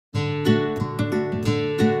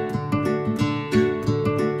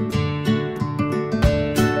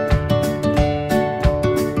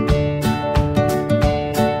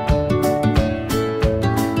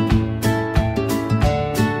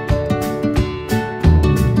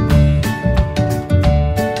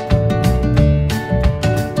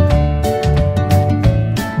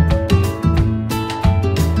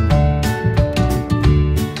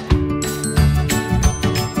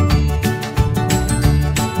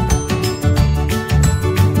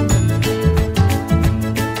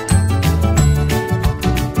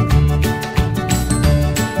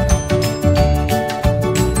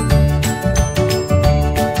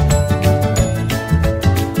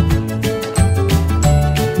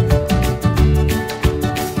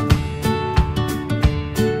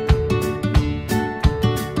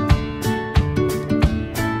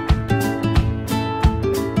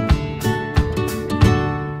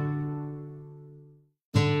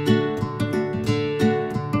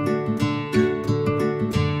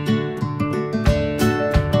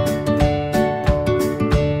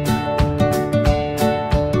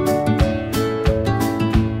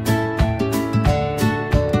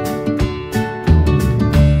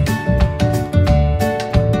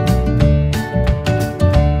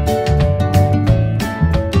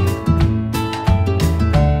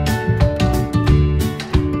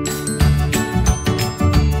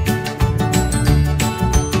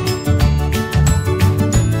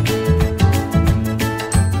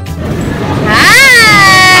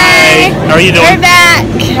How are you doing? We're back.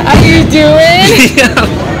 How are you doing?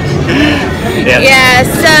 Yeah,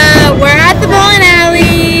 so we're at the bowling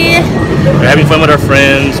alley. We're having fun with our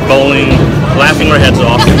friends, bowling, laughing our heads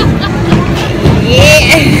off.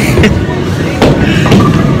 Yeah.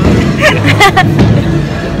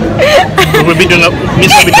 We'll be doing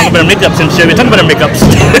talking about our makeups and shit. We're talking about our makeups.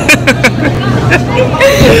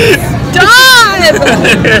 Stop!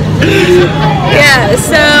 Yeah,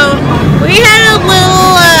 so we had a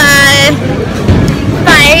little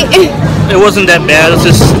fight. It wasn't that bad. It was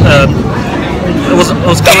just it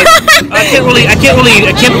was kind of like I can't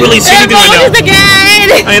really see anything right now.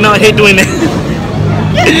 Again. I know, I hate doing that.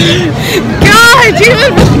 God,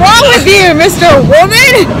 Jesus, what's wrong with you, Mr.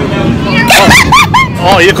 Woman?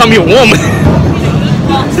 Oh, you call me a woman.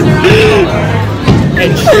 Hey,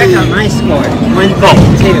 check out my score,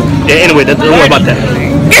 132. Yeah, anyway, don't worry about that.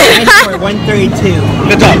 My score, 132.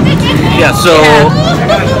 Good talk. Yeah, so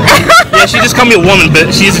yeah, she just called me a woman, but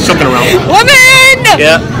she's just joking around. Woman!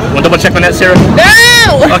 Yeah, want to double check on that, Sarah?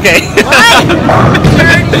 No! Okay.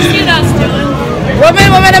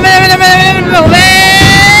 Woman!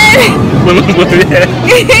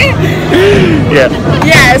 Yeah.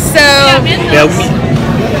 Yeah, so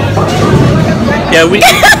we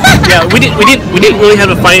didn't really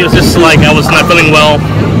have a fight. It was just like I was not feeling well.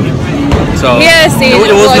 So he had a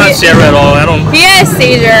seizure. It was not Sarah at all. He had a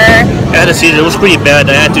seizure. I had a seizure. It was pretty bad.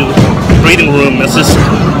 I had to breathing room. It's just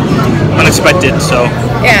unexpected. So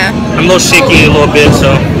yeah, I'm a little shaky a little bit.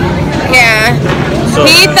 So yeah. So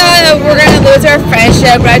He thought that we're gonna lose our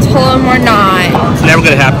friendship, but I told him we're not. it's never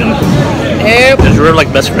gonna happen. Nope. Because we're like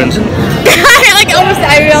best friends. I like almost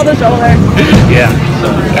stabbed me on the shoulder. Yeah. So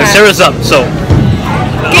and Sarah's up. So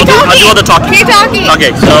I'll do all the talking. Keep talking.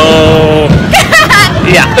 Okay. So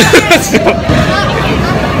yeah.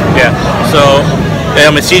 Yeah. So yeah,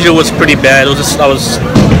 my seizure was pretty bad. It was just I was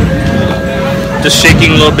just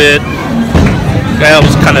shaking a little bit. I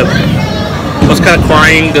was kind of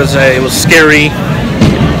crying because it was scary.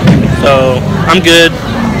 So I'm good.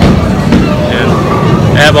 And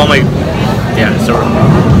I have all my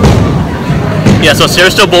so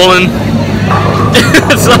Sarah's still bowling.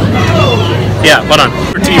 So yeah, hold on.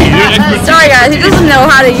 Sorry guys, he doesn't know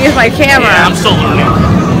how to use my camera. Yeah, I'm still learning.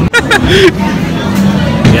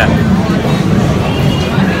 Yeah.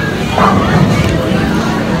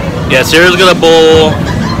 Yeah, Sarah's gonna bowl.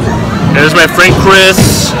 There's my friend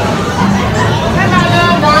Chris.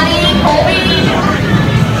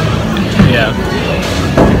 Yeah.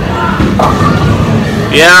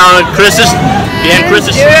 Yeah, Chris is. Yeah, Chris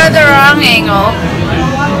is. You're at the wrong angle.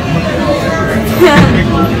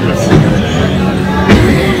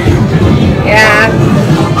 Yeah.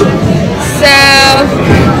 So.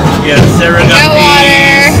 Yeah, Sarah got water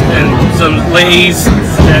these and some Lay's.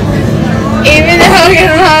 Even though I don't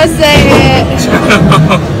know how to say it.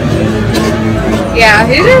 Yeah,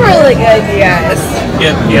 these are really good, you guys.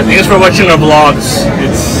 Yeah. Thanks for watching our vlogs.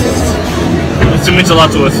 It means a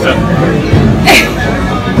lot to us.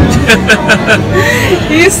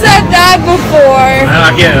 You said that before.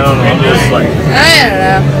 I don't know. I'm just like. I don't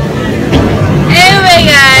know. Anyway,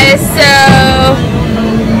 guys, so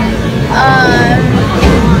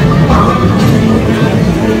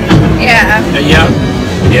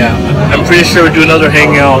yeah. I'm pretty sure we'll do another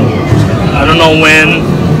hangout. I don't know when,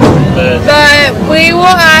 but we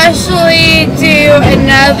will actually do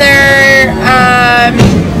another.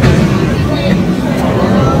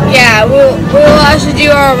 We'll actually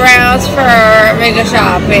do our rounds for mega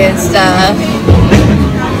shopping and stuff.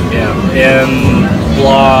 Yeah, and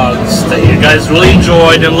vlogs that you guys really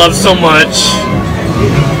enjoyed and loved so much.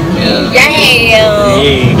 Yeah.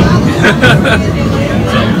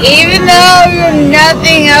 Even though you have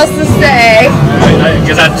nothing else to say.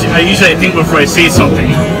 Because I usually think before I say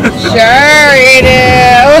something. Sure you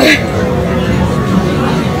do.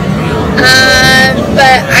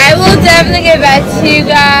 But I will definitely get back to you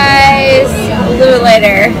guys a little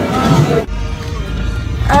later.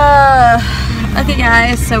 Okay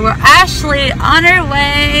guys, so we're actually on our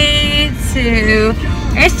way to,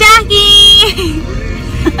 there's Jackie!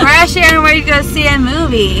 We're actually on our way to go see a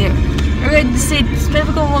movie. We're going to see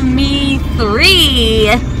Despicable Me 3.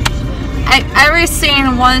 I already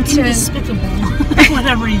seen 1, 2, Despicable,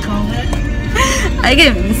 whatever you call it. I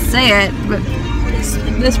can't even say it, but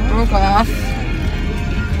this broke off.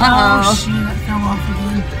 Oh shoot, that fell off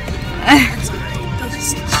again. That's alright, they'll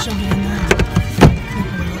just shove it in there.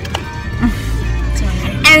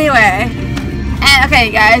 Anyway, and okay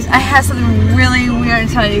guys, I have something really weird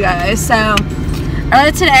to tell you guys. So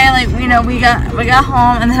earlier today, like we got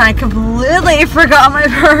home and then I completely forgot my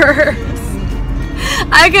purse.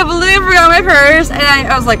 I completely forgot my purse, and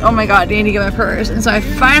I was like, oh my god, I need to get my purse. And so I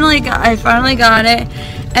finally got it,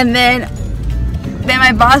 and then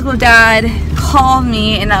my basketball dad called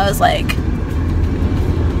me, and I was like,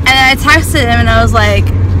 and I texted him, and I was like,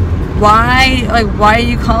 why are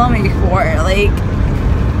you calling me for? Like,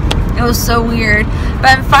 it was so weird.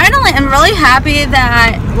 But finally, I'm really happy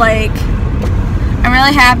that I'm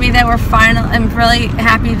really happy that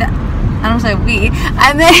I don't say we.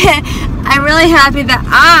 I'm really happy that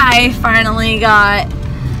I finally got,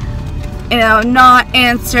 not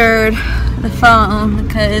answered the phone,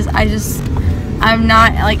 because I'm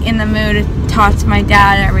not like in the mood to talk to my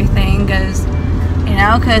dad and everything, because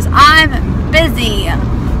I'm busy. I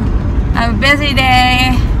have a busy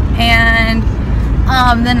day, and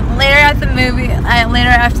then later after the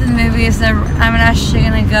movies, I'm actually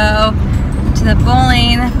gonna go to the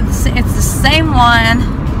bowling. It's the same one,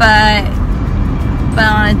 but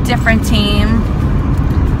on a different team.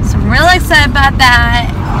 So I'm really excited about that,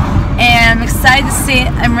 and I'm excited to see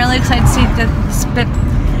it. I'm really excited to see this.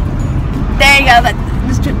 There you go.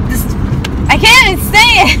 This I can't even say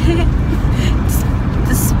it.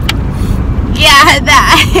 Yeah,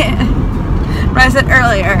 that. What I said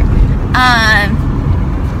earlier.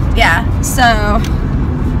 Yeah. So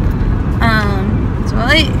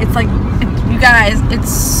it's like, you guys,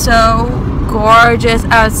 it's so gorgeous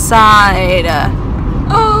outside.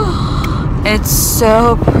 Oh, it's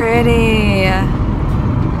so pretty.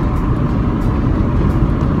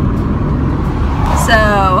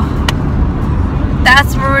 So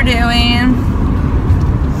that's what we're doing,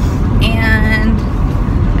 and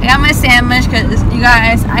I got my sandwich because, you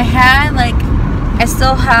guys, I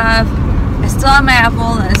still have my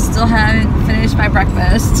apple, and I still haven't finished my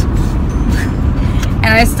breakfast. And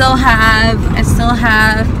I still have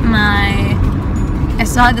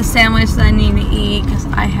the sandwich that I need to eat, because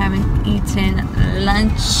I haven't eaten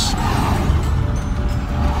lunch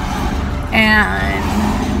and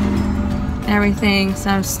everything. So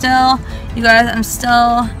I'm still, you guys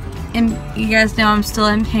know I'm still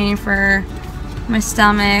in pain for my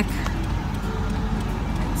stomach.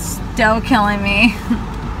 It's still killing me.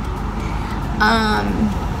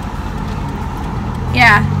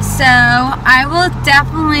 Yeah, so I will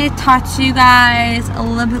definitely talk to you guys a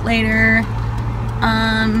little bit later.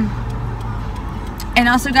 And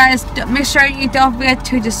also, guys, make sure you don't forget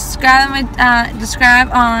to subscribe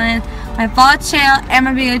on my vlog channel and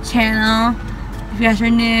my video channel if you guys are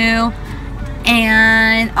new.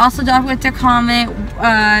 And also, don't forget to comment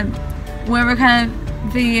whatever kind of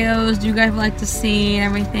videos you guys would like to see and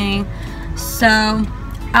everything. So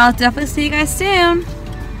I'll definitely see you guys soon.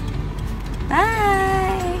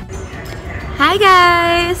 Bye. Hi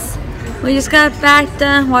guys. We just got back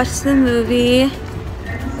done watching the movie.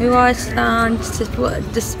 We watched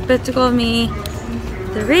Despicable Me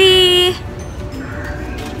 3.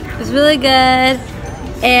 It was really good,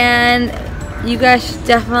 and you guys should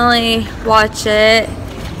definitely watch it.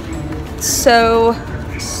 So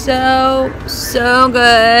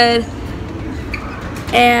good.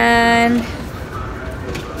 And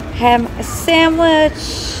had a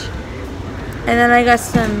sandwich, and then I got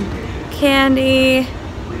some candy.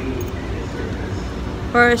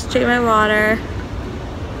 First, drink my water.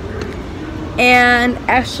 And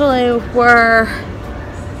actually, we're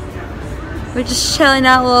just chilling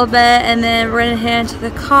out a little bit, and then we're gonna head into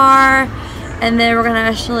the car, and then we're gonna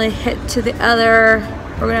actually hit to the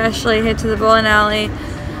bowling alley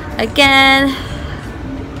again.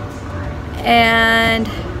 And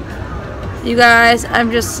you guys,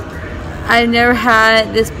 I've never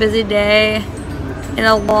had this busy day in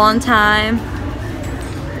a long time.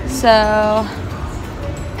 So,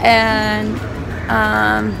 and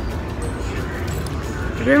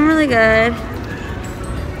we're doing really good.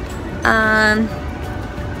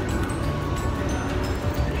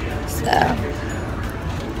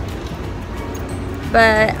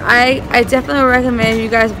 But I definitely recommend you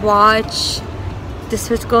guys watch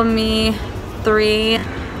Despicable Me 3,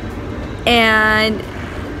 and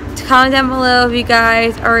comment down below if you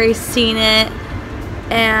guys already seen it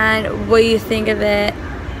and what you think of it.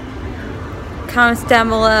 Comments down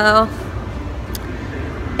below,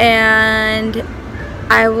 and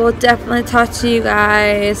I will definitely talk to you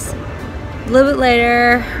guys a little bit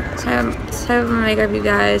later. So I have my makeup, you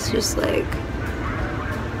guys, just like,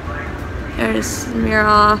 turn this mirror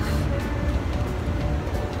off.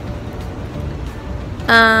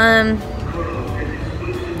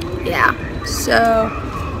 Yeah, so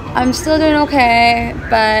I'm still doing okay,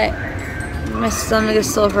 but my stomach is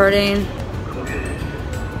still hurting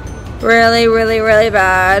really, really, really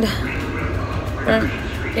bad. But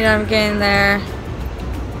I'm getting there.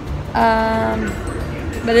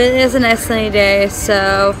 but it is a nice sunny day,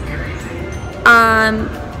 so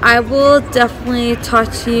I will definitely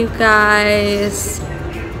talk to you guys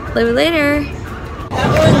a little bit later.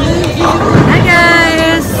 Hi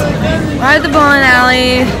guys, we're at the bowling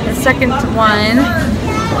alley, the second one,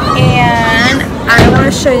 and I want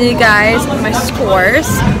to show you guys my scores.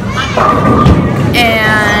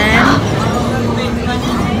 And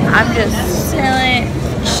I'm just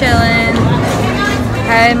chilling.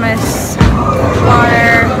 I had my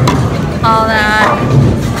water, all that.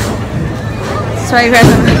 Sorry guys,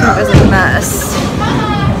 I'm making this a mess.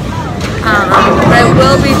 But I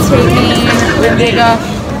will be taking the wig off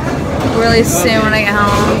really soon when I get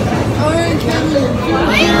home.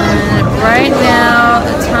 And right now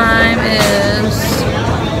the time is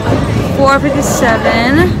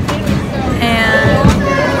 4:57. And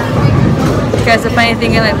you guys, if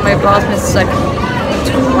anything, like my balls missed like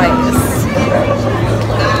twice.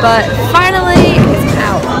 But finally, it's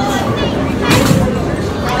out.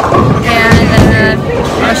 And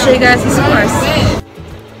I'll show you guys the scores.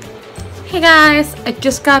 Hey guys, I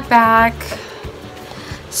just got back.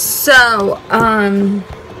 So,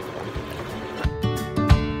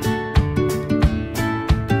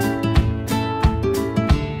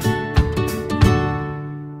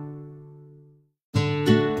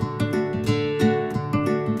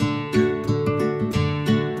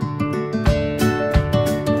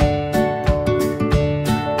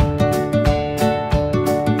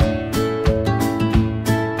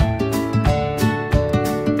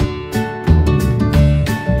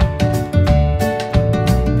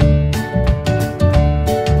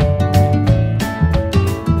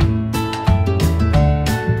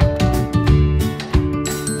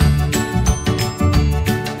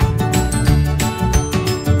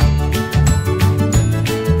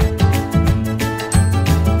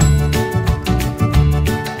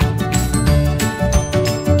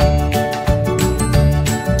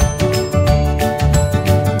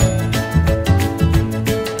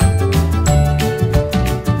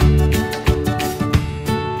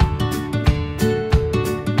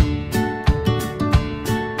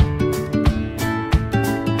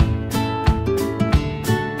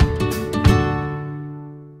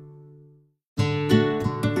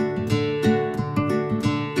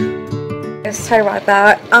 sorry about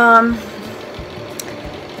that.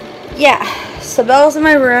 Yeah, so Bella's in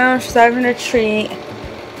my room. She's having a treat.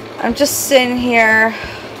 I'm just sitting here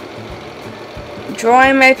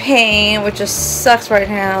drawing my paint, which just sucks right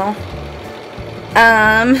now.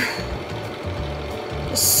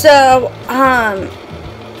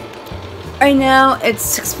 Right now it's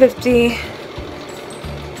 6:50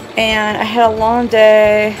 and I had a long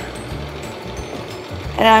day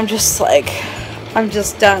and I'm just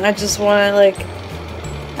done. I just want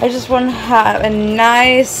to have a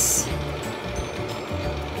nice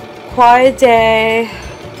quiet day,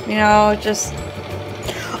 you know, just,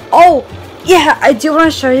 oh yeah, I do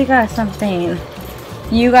want to show you guys something.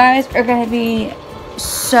 You guys are going to be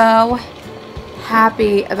so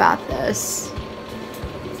happy about this.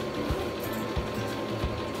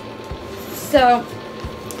 So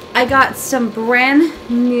I got some brand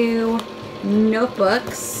new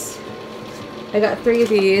notebooks. I got 3 of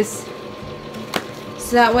these,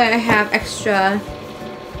 so that way I have extra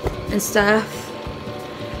and stuff.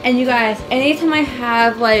 And you guys, anytime I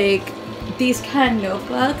have like these kind of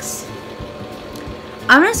notebooks,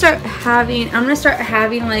 I'm gonna start having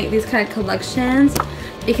like these kind of collections,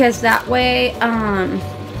 because that way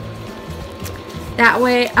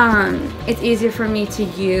it's easier for me to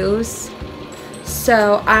use.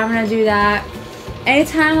 So I'm gonna do that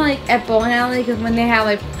anytime, like at bowling alley, because when they have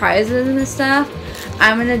like prizes and stuff,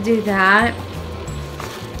 I'm gonna do that.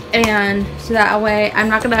 And so that way I'm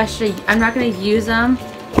not gonna use them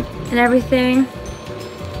and everything.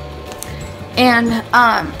 And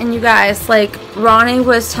you guys, like Ronnie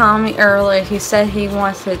was telling me earlier, he said he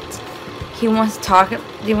wants to talk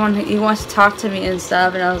to me and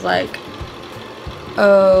stuff, and I was like,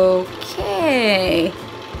 okay.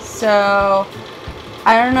 So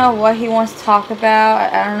I don't know what he wants to talk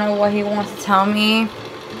about. I don't know what he wants to tell me.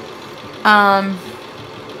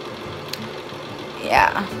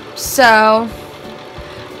 Yeah. So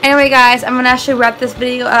anyway guys, I'm gonna actually wrap this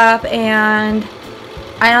video up, and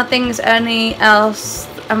I don't think there's any else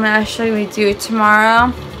I'm gonna actually do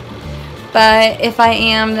tomorrow. But if I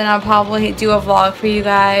am, then I'll probably do a vlog for you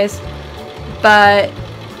guys. But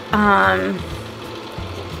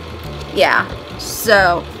yeah.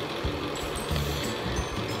 So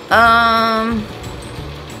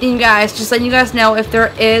you guys, just letting you guys know, if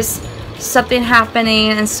there is something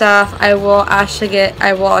happening and stuff, I will actually do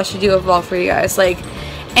a vlog for you guys. Like,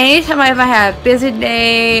 anytime I have busy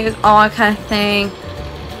days, all that kind of thing,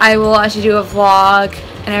 I will actually do a vlog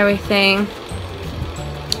and everything.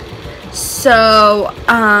 So,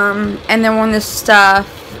 and then when this stuff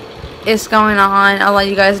is going on, I'll let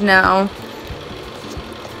you guys know.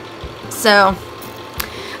 So,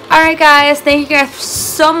 alright guys, thank you guys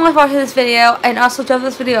so much for watching this video, and also give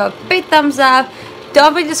this video a big thumbs up.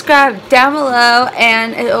 Don't forget to subscribe down below,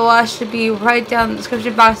 and it will actually be right down in the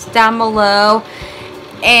description box down below.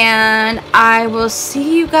 And I will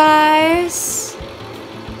see you guys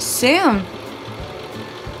soon.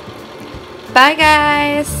 Bye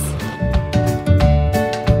guys.